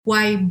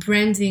Why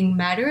branding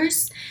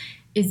matters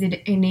is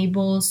it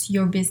enables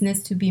your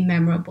business to be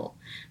memorable.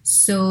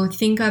 So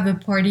think of a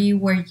party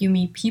where you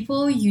meet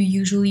people. You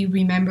usually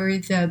remember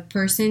the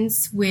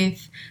persons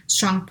with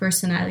strong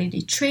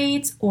personality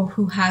traits or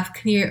who have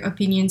clear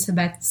opinions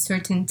about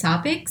certain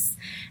topics.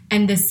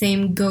 And the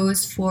same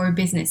goes for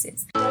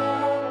businesses.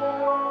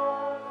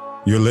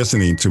 You're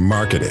listening to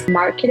Market It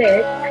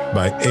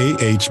by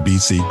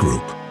AHBC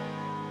Group.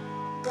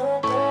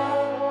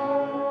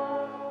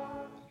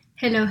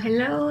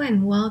 Hello,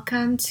 and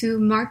welcome to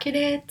Market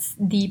It,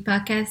 the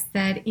podcast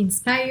that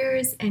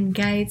inspires and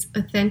guides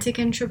authentic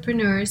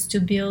entrepreneurs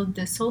to build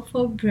the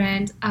soulful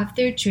brand of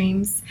their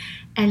dreams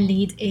and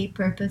lead a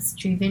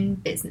purpose-driven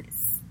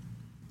business.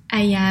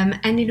 I am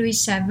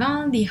Annie-Louise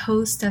Chavin, the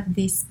host of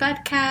this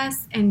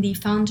podcast and the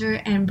founder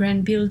and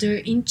brand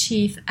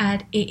builder-in-chief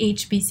at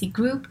AHBC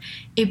Group,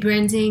 a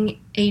branding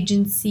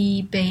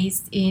agency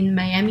based in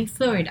Miami,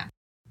 Florida.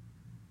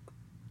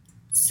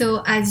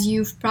 So as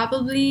you've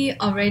probably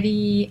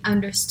already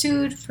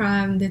understood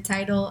from the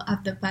title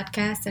of the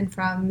podcast and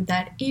from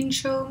that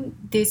intro,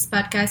 this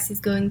podcast is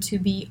going to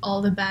be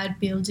all about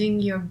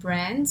building your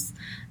brands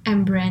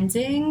and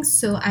branding.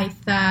 So I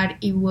thought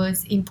it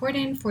was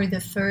important for the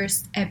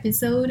first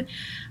episode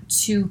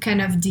to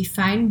kind of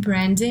define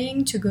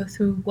branding, to go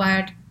through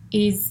what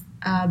is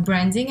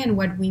branding and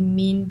what we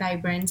mean by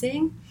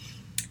branding,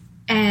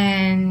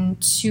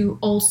 and to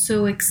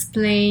also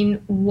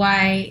explain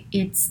why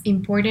it's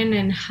important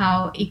and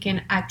how it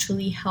can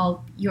actually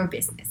help your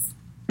business.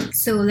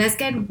 So let's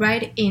get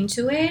right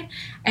into it.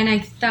 And I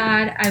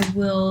thought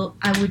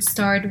I would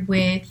start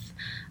with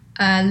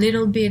a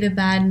little bit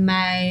about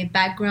my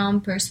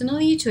background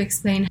personally to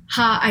explain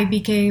how I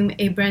became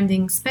a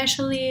branding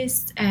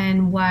specialist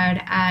and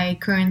what I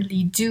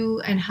currently do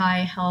and how I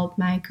help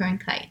my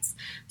current clients.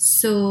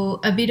 So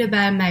a bit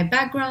about my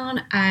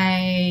background.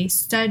 I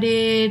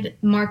studied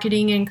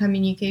marketing and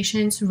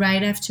communications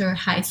right after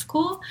high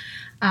school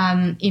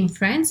in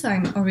France. So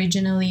I'm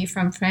originally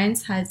from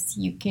France, as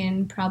you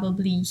can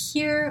probably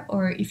hear,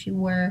 or if you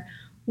were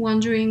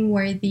wondering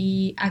where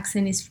the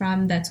accent is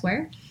from, that's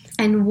where.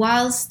 And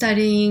while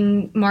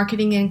studying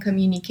marketing and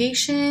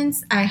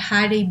communications, I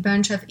had a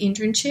bunch of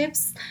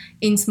internships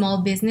in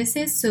small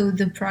businesses. So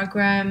the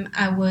program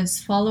I was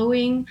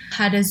following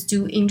had us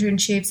do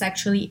internships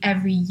actually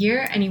every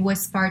year, and it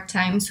was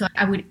part-time. So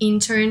I would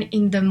intern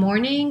in the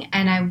morning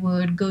and I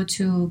would go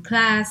to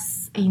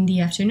class in the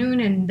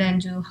afternoon and then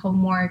do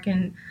homework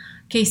and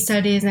case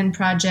studies and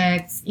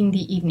projects in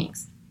the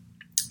evenings.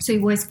 So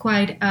it was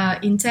quite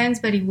intense,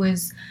 but it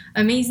was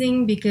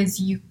amazing because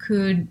you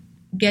could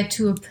get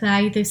to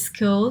apply the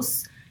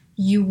skills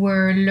you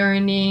were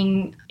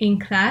learning in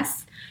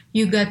class.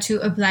 You got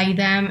to apply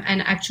them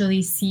and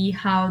actually see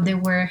how they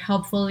were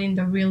helpful in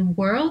the real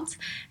world.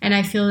 And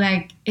I feel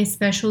like,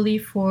 especially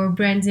for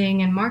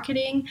branding and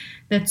marketing,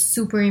 that's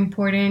super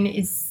important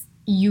is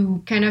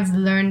you kind of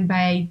learn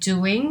by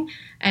doing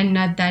and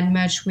not that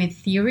much with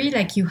theory.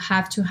 Like, you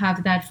have to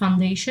have that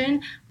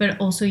foundation, but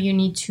also you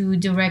need to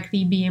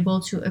directly be able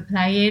to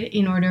apply it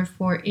in order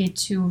for it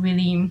to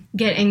really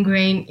get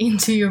ingrained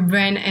into your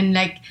brain and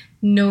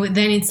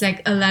then it's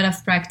like a lot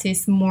of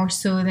practice more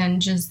so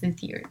than just the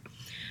theory.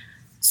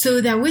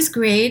 So that was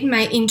great.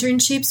 My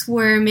internships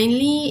were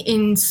mainly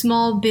in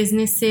small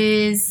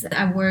businesses.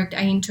 I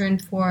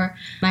interned for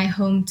my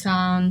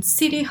hometown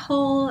city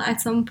hall at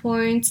some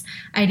point.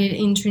 I did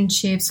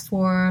internships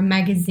for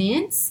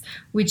magazines,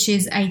 which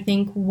is, I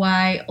think,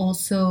 why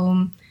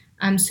also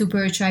I'm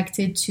super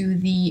attracted to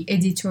the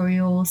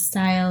editorial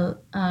style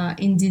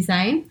in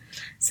design.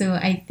 So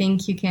I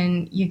think you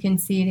can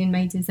see it in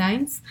my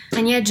designs.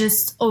 And yeah,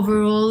 just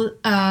overall,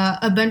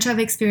 a bunch of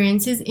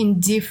experiences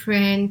in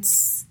different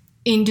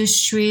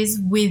industries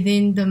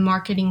within the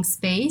marketing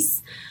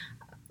space,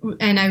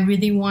 and I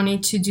really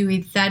wanted to do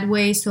it that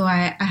way. So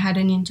I had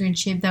an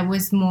internship that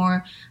was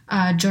more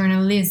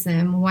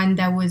journalism, one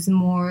that was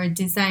more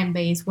design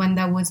based, one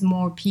that was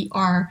more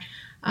PR,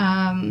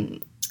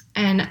 and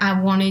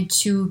I wanted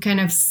to kind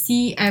of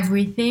see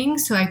everything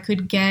so I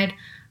could get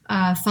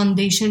a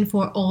foundation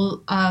for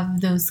all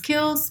of those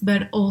skills,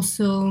 but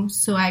also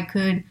so I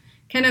could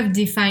kind of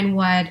define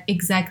what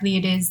exactly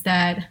it is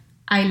that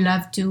I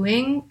love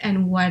doing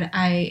and what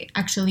I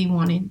actually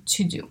wanted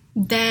to do.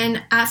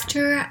 Then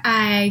after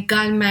I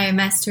got my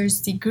master's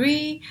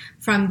degree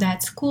from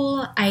that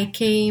school, I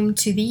came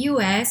to the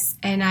US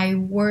and I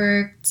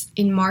worked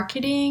in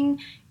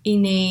marketing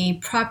in a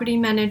property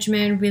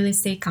management real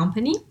estate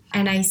company.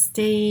 And I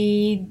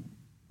stayed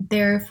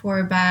there for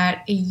about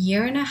a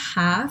year and a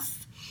half.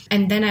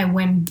 And then I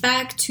went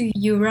back to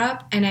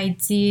Europe and I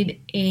did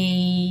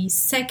a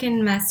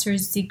second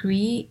master's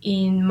degree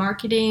in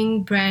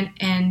marketing, brand,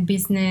 and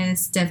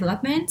business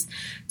development.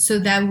 So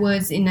that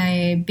was in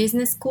a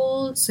business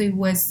school. So it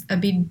was a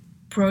bit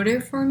broader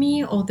for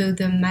me, although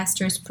the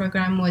master's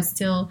program was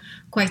still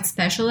quite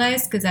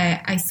specialized because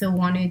I still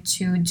wanted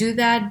to do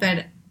that,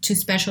 but to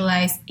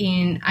specialize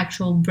in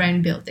actual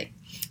brand building,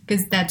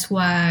 because that's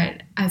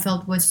what I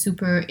felt was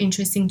super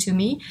interesting to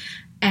me.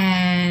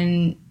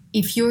 And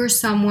if you're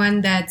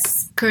someone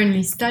that's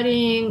currently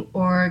studying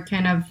or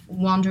kind of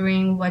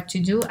wondering what to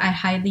do, I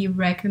highly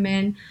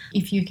recommend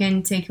if you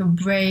can take a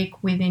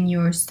break within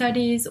your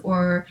studies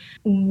or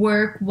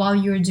work while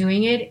you're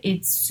doing it.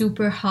 It's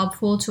super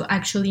helpful to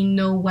actually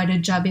know what a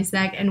job is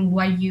like and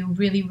what you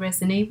really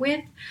resonate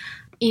with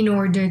in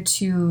order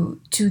to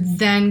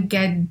then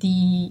get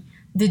the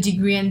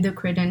degree and the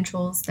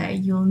credentials that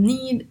you'll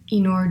need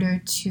in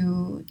order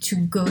to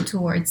go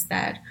towards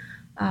that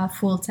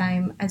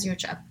full-time as your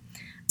job.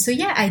 So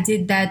yeah, I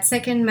did that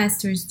second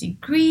master's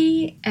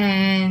degree,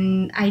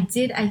 and I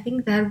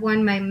think that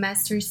one, my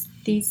master's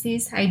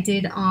thesis, I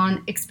did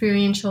on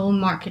experiential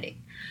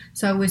marketing.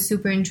 So I was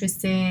super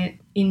interested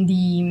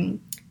in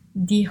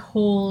the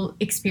whole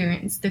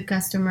experience, the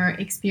customer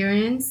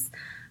experience.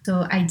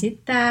 So I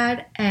did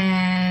that,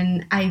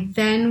 and I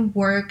then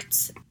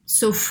worked,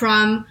 so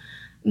from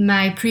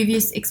my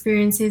previous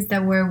experiences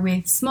that were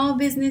with small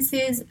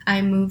businesses,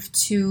 I moved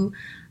to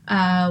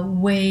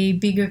way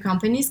bigger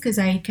companies because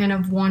I kind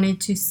of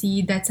wanted to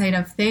see that side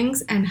of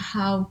things and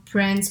how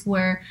brands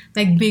were,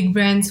 like big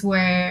brands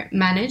were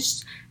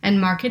managed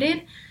and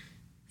marketed.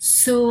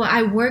 So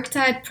I worked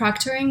at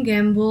Procter &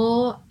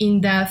 Gamble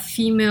in the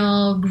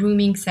female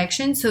grooming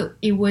section. So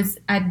it was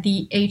at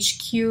the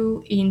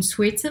HQ in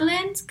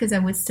Switzerland because I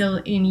was still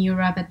in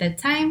Europe at that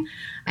time.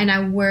 And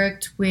I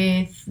worked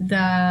with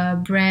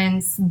the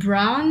brands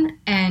Braun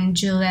and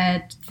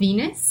Gillette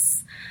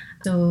Venus.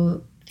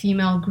 So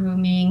female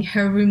grooming,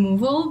 hair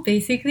removal,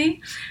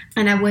 basically.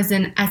 And I was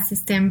an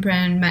assistant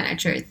brand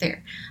manager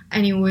there.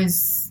 And it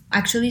was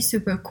actually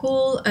super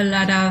cool. A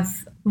lot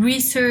of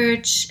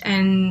research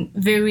and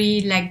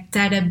very like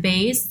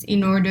data-based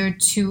in order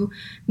to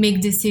make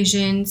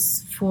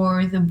decisions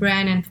for the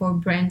brand and for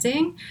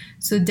branding.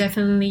 So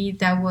definitely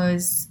that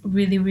was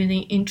really, really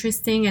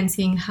interesting, and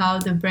seeing how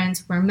the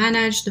brands were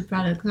managed, the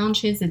product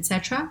launches,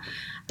 etc.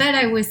 But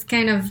I was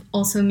kind of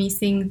also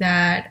missing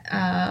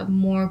that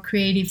more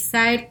creative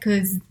side,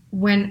 because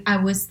when I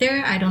was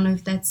there, I don't know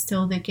if that's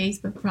still the case,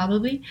 but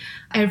probably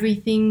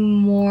everything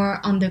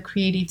more on the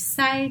creative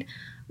side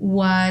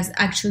was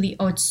actually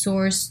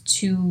outsourced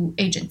to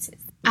agencies.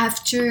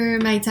 After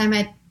my time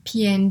at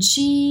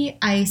P&G,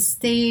 I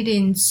stayed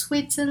in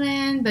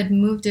Switzerland but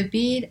moved a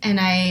bit, and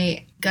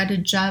I got a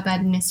job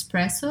at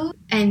Nespresso.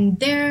 And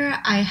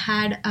there I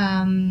had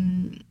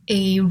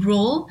a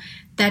role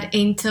that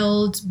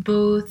entailed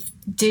both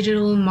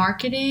digital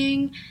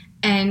marketing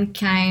and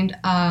kind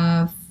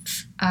of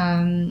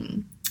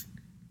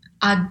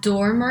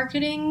outdoor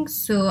marketing.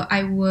 So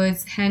I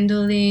was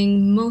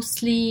handling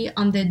mostly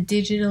on the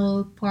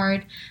digital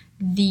part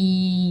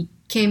the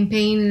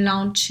campaign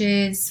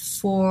launches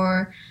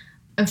for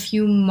a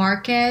few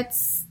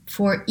markets,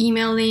 for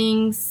email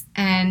links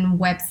and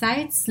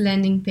websites,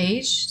 landing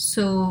page.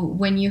 So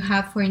when you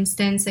have, for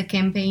instance, a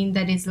campaign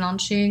that is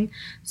launching,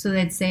 so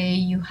let's say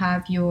you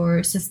have your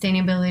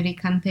sustainability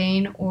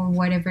campaign or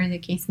whatever the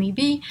case may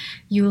be,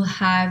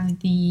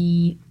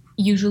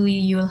 usually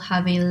you'll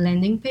have a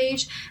landing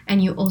page,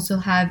 and you also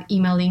have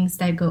email links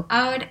that go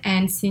out.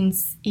 And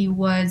since it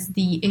was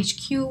the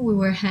HQ, we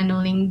were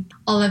handling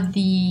all of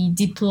the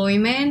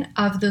deployment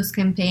of those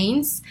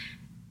campaigns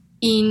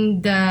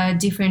in the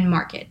different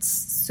markets.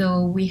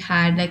 So we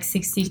had like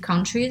 60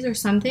 countries or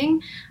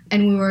something,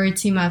 and we were a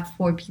team of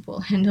 4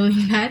 people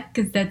handling that,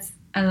 because that's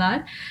a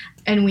lot.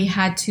 And we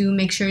had to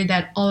make sure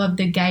that all of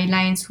the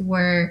guidelines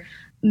were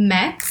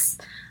met,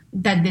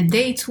 that the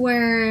dates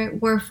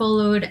were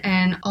followed,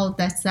 and all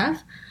that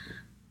stuff.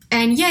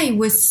 And yeah, it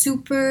was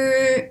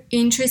super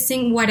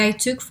interesting. What I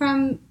took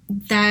from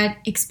that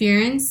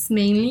experience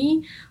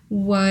mainly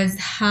was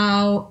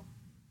how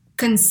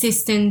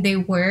consistent they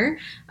were,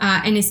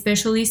 and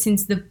especially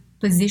since the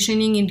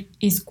positioning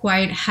is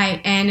quite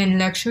high-end and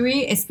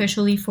luxury,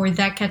 especially for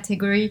that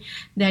category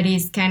that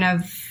is kind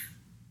of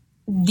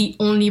the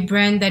only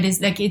brand that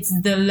is like, it's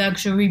the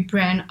luxury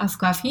brand of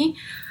coffee.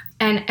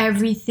 And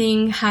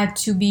everything had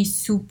to be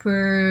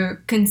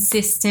super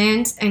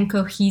consistent and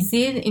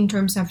cohesive in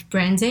terms of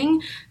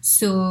branding.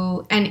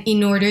 So, and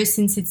in order,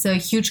 since it's a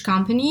huge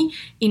company,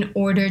 in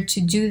order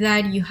to do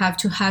that, you have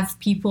to have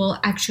people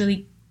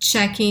actually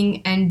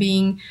checking and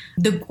being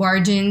the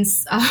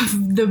guardians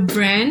of the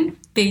brand,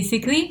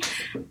 basically.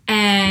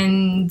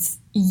 And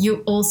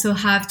you also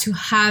have to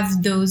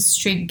have those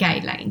strict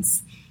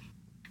guidelines.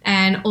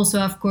 And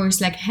also, of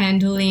course, like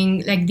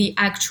handling like the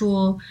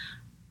actual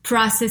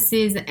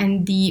processes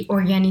and the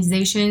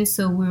organization.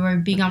 So we were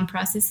big on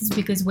processes,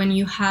 because when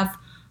you have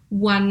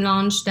one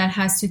launch that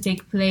has to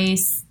take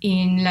place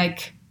in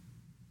like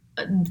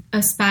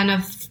a span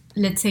of,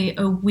 let's say,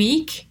 a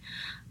week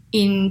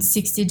in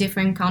 60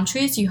 different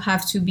countries, you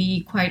have to be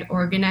quite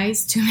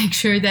organized to make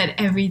sure that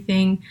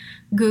everything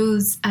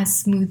goes as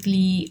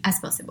smoothly as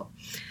possible.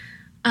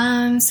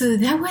 So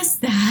that was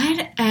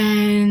that,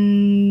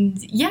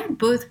 and yeah,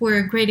 both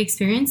were great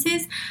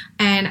experiences,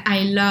 and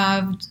I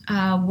loved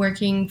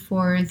working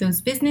for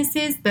those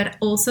businesses, but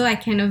also I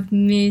kind of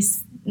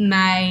missed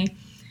my,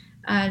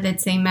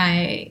 let's say,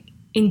 my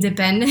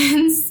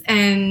independence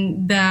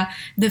and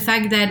the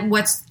fact that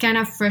what's kind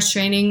of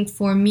frustrating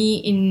for me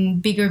in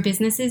bigger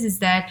businesses is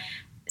that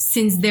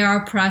since there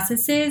are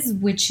processes,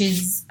 which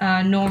is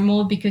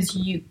normal because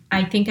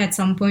I think at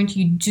some point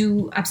you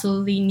do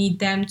absolutely need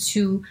them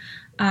to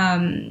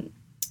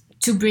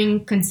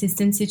bring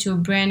consistency to a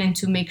brand and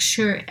to make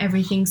sure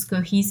everything's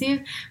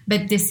cohesive.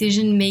 But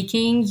decision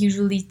making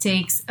usually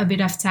takes a bit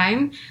of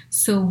time.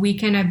 So we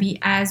cannot be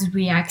as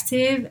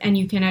reactive, and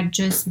you cannot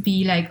just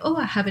be like, oh,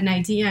 I have an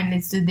idea and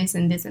let's do this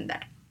and this and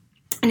that.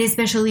 And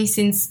especially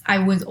since I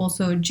was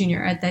also a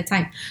junior at that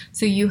time.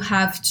 So you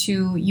have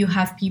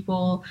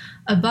people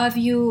above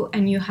you,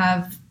 and you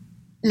have,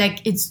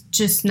 like, it's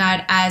just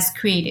not as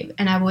creative.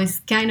 And I was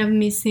kind of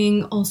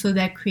missing also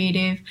that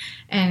creative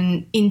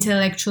and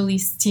intellectually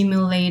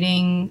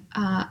stimulating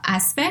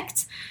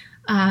aspect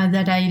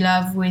that I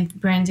love with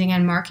branding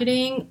and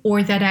marketing,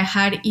 or that I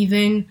had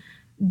even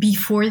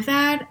before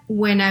that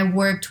when I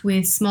worked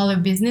with smaller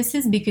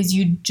businesses, because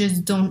you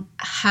just don't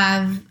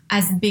have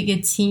as big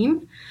a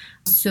team.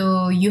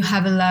 So you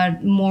have a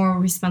lot more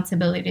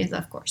responsibilities,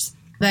 of course.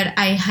 But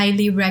I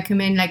highly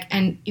recommend,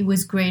 and it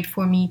was great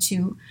for me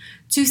to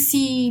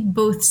see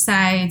both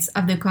sides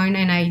of the coin,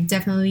 and I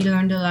definitely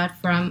learned a lot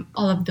from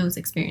all of those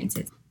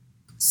experiences.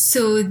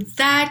 So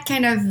that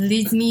kind of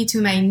leads me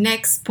to my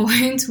next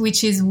point,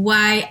 which is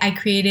why I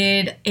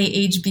created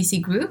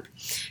AHBC Group.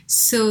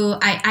 So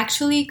I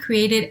actually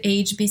created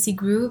AHBC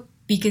Group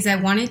because I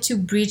wanted to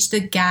bridge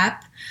the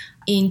gap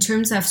in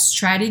terms of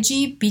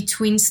strategy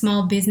between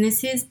small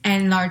businesses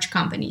and large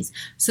companies.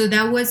 So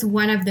that was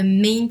one of the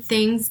main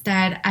things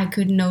that I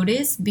could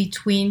notice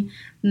between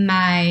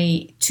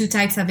my two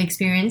types of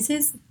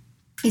experiences,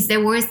 is there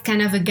was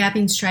kind of a gap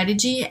in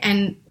strategy,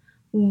 and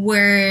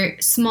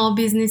where small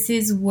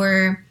businesses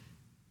were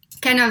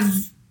kind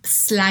of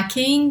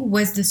slacking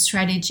was the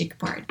strategic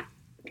part.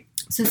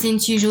 So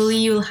since usually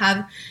you'll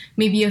have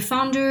maybe a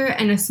founder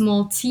and a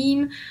small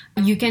team,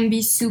 you can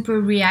be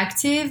super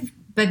reactive.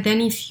 But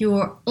then if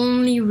you're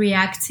only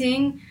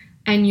reacting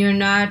and you're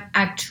not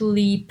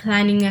actually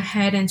planning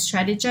ahead and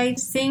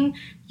strategizing,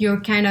 you're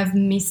kind of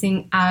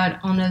missing out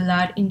on a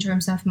lot in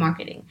terms of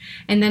marketing.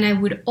 And then I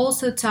would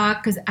also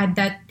talk, because at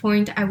that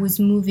point I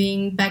was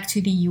moving back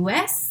to the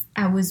US.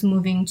 I was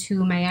moving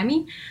to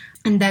Miami,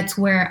 and that's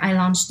where I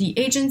launched the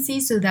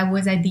agency. So that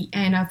was at the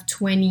end of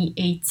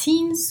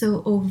 2018.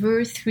 So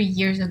over 3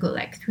 years ago,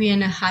 like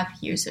 3.5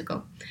 years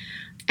ago.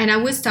 And I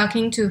was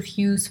talking to a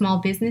few small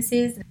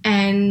businesses,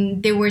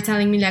 and they were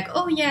telling me like,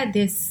 oh yeah,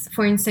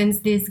 for instance,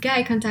 this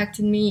guy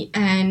contacted me,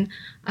 and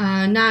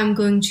now I'm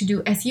going to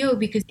do SEO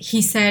because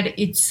he said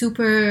it's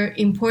super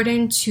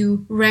important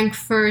to rank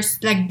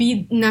first, like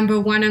be number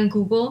one on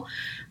Google.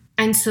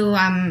 And so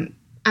I'm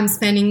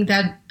spending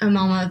that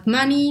amount of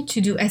money to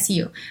do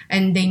SEO.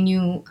 And they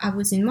knew I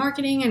was in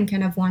marketing and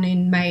kind of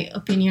wanted my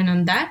opinion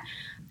on that.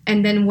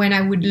 And then when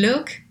I would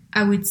look,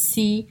 I would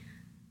see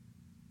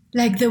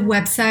like the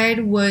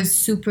website was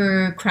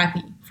super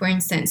crappy, for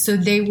instance. So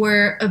they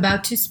were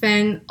about to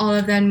spend all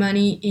of that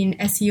money in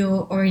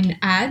SEO or in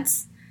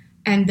ads,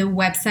 and the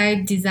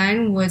website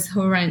design was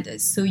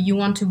horrendous. So you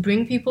want to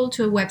bring people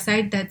to a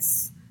website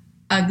that's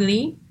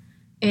ugly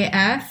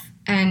AF,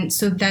 and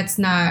so that's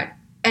not,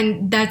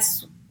 and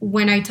that's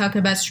when I talk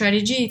about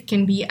strategy, it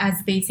can be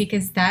as basic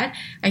as that.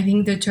 I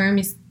think the term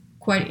is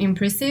quite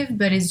impressive,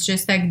 but it's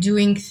just like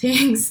doing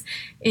things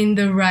in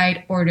the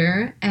right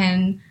order.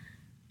 And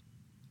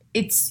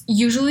it's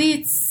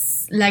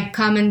like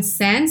common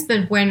sense,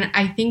 but when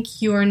I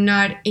think you're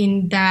not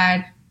in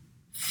that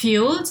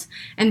field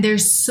and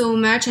there's so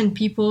much and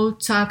people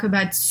talk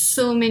about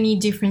so many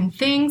different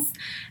things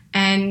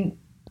and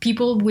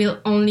people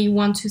will only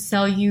want to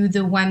sell you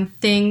the one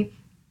thing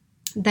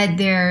that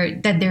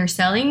they're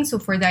selling. So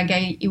for that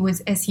guy, it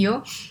was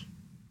SEO,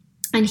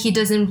 and he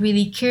doesn't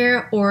really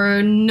care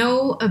or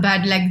know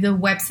about like the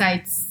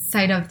website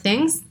side of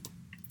things.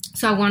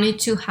 So I wanted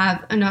to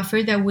have an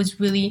offer that was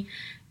really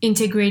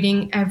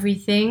integrating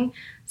everything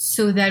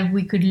so that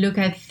we could look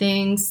at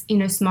things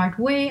in a smart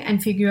way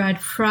and figure out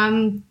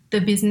from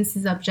the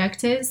business's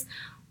objectives,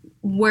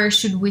 where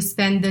should we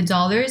spend the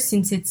dollars,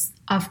 since it's,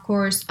 of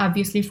course,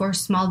 obviously for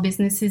small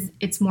businesses,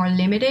 it's more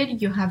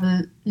limited. You have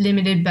a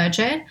limited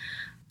budget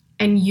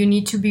and you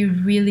need to be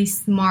really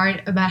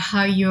smart about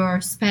how you're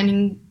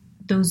spending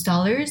those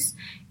dollars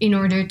in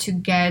order to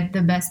get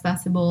the best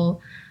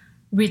possible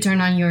return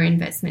on your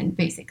investment,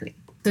 basically.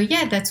 So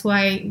yeah, that's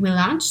why we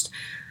launched.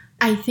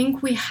 I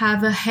think we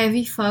have a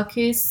heavy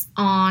focus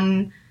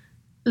on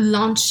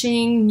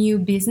launching new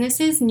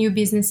businesses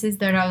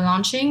that are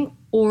launching,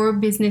 or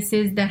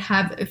businesses that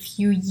have a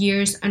few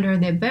years under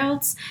their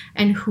belts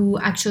and who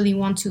actually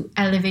want to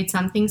elevate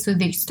something. So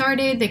they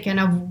kind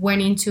of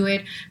went into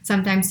it.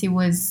 Sometimes it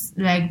was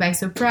like by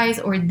surprise,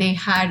 or they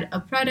had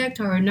a product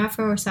or an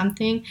offer or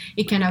something.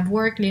 It kind of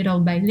worked little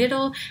by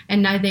little.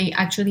 And now they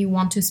actually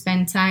want to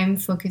spend time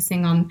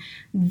focusing on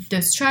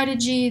the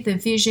strategy, the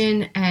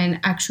vision, and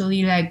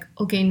actually like,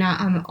 okay, now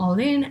I'm all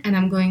in and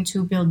I'm going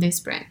to build this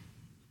brand.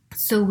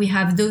 So we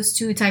have those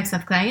two types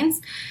of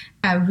clients.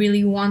 I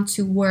really want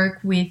to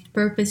work with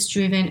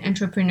purpose-driven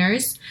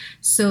entrepreneurs.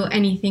 So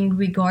anything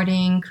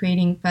regarding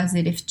creating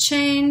positive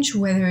change,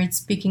 whether it's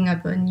picking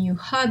up a new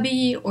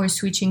hobby or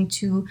switching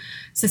to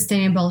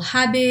sustainable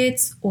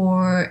habits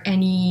or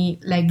any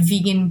like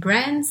vegan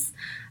brands.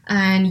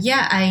 And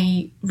yeah,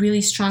 I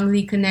really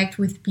strongly connect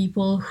with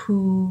people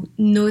who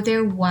know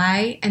their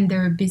why and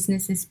their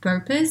business's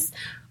purpose,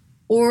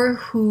 or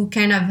who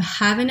kind of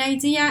have an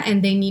idea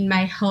and they need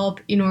my help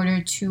in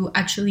order to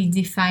actually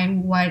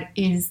define what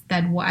is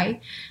that why,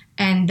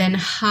 and then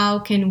how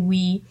can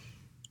we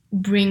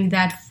bring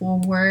that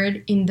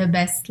forward in the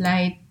best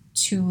light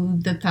to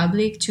the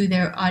public, to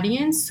their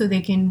audience, so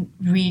they can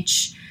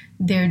reach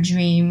their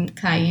dream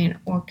client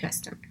or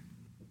customer.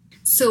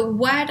 So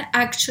what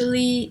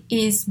actually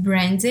is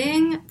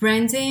branding?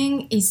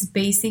 Branding is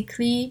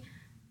basically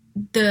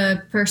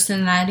the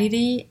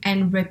personality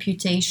and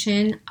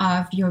reputation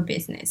of your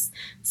business.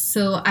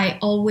 So I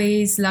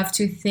always love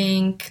to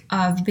think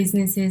of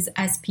businesses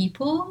as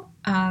people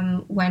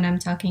when I'm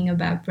talking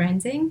about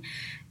branding.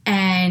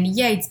 And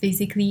yeah, it's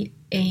basically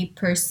a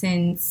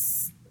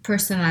person's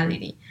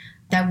personality.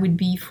 That would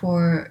be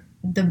for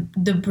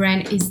the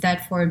brand is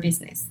that for a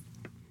business.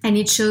 And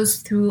it shows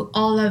through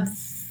all of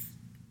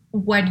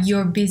what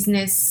your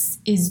business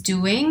is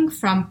doing,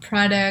 from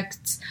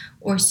product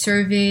or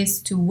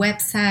service to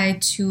website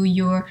to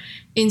your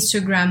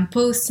Instagram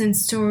posts and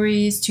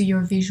stories to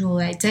your visual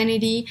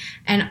identity,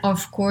 and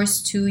of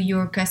course to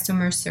your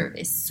customer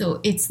service. So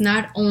it's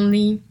not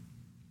only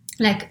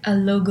like a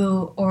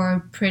logo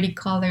or pretty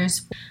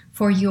colors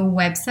for your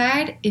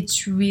website,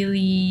 it's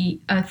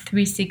really a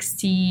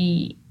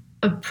 360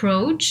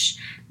 approach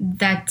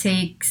that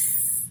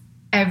takes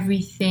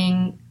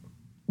everything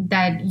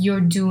that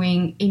you're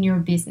doing in your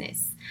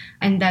business.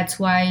 And that's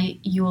why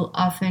you'll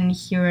often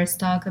hear us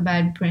talk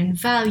about brand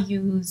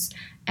values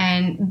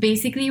and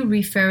basically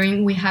we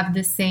have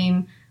the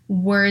same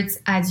words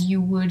as you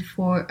would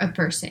for a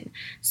person.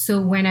 So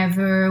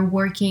whenever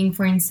working,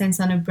 for instance,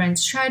 on a brand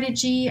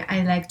strategy,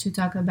 I like to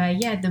talk about,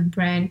 the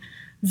brand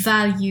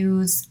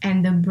values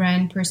and the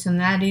brand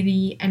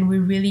personality, and we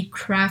really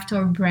craft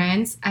our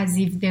brands as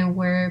if they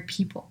were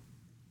people.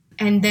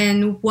 And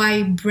then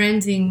why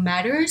branding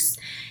matters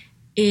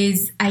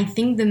is, I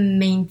think the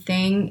main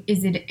thing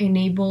is it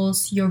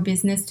enables your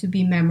business to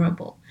be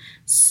memorable.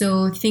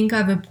 So think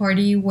of a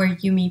party where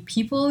you meet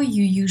people,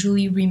 you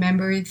usually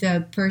remember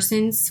the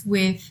persons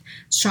with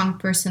strong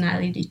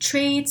personality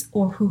traits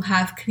or who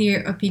have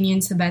clear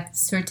opinions about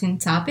certain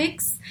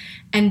topics.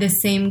 And the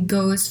same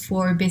goes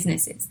for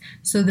businesses.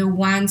 So the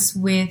ones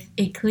with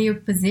a clear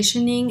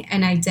positioning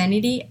and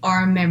identity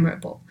are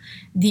memorable.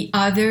 The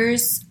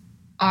others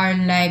are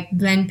like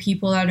blend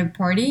people at a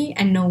party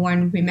and no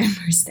one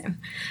remembers them.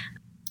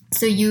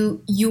 So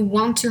you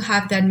want to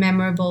have that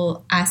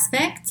memorable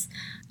aspect.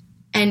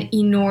 And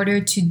in order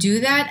to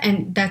do that,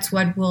 and that's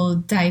what we'll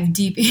dive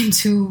deep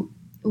into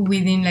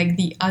within like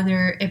the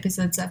other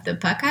episodes of the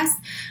podcast.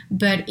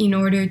 But in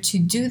order to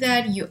do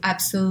that, you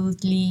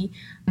absolutely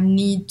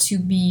need to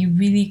be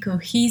really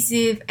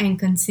cohesive and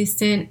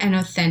consistent and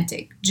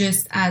authentic,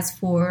 just as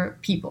for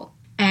people.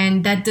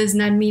 And that does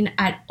not mean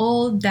at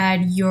all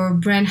that your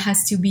brand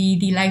has to be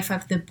the life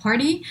of the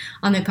party.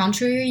 On the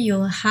contrary,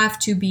 you'll have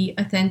to be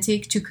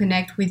authentic to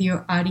connect with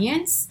your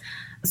audience.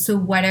 So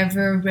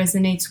whatever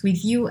resonates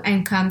with you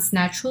and comes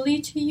naturally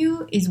to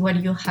you is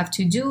what you'll have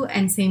to do.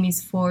 And same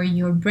is for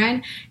your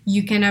brand.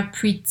 You cannot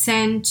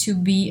pretend to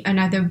be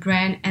another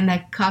brand and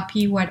like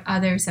copy what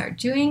others are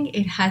doing.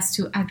 It has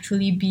to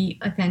actually be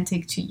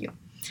authentic to you.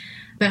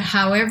 But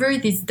however,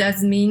 this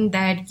does mean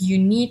that you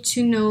need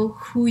to know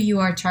who you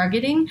are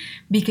targeting,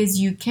 because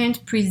you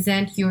can't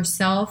present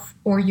yourself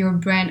or your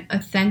brand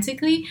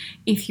authentically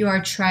if you are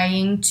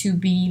trying to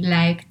be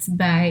liked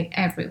by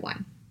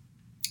everyone.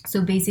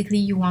 So basically,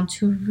 you want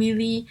to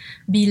really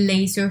be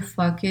laser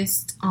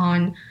focused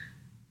on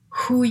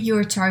who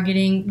you're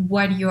targeting,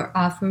 what you're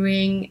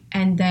offering,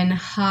 and then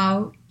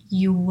how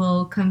you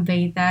will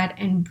convey that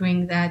and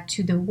bring that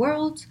to the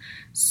world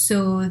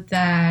so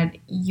that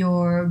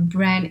your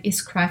brand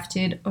is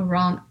crafted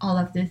around all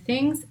of the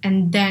things,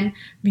 and then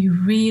be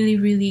really,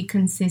 really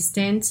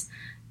consistent.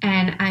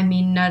 And I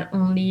mean, not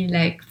only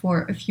like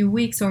for a few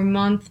weeks or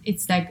months,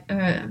 it's like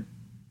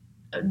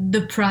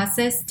the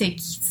process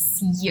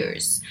takes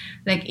years.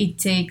 Like it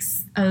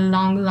takes a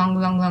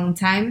long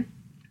time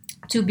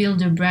to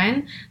build a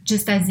brand,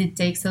 just as it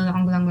takes a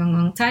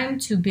long time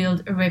to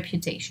build a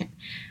reputation.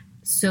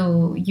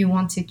 So you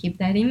want to keep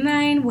that in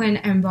mind when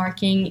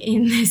embarking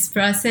in this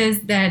process,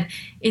 that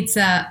it's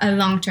a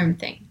long-term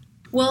thing.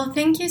 Well,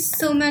 thank you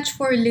so much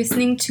for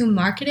listening to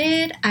Market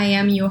It. I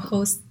am your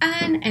host,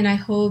 Anne, and I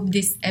hope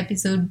this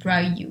episode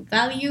brought you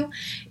value.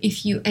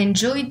 If you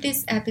enjoyed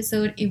this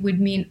episode, it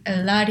would mean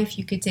a lot if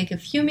you could take a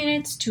few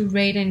minutes to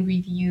rate and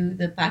review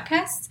the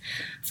podcast.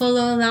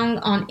 Follow along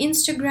on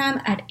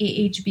Instagram at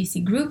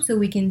AHBC Group so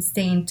we can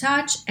stay in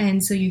touch,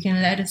 and so you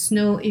can let us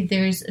know if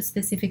there's a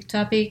specific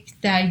topic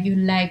that you'd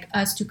like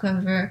us to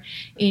cover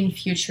in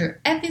future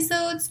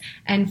episodes.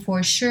 And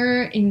for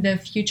sure, in the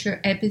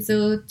future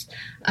episodes,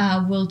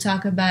 we'll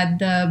talk about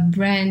the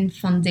brand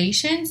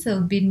foundation, so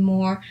a bit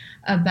more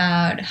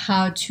about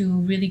how to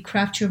really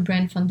craft your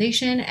brand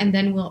foundation. And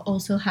then we'll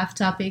also have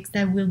topics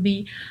that will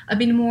be a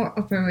bit more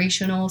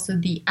operational, so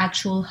the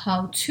actual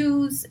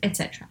how-tos,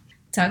 etc.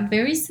 Talk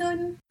very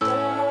soon.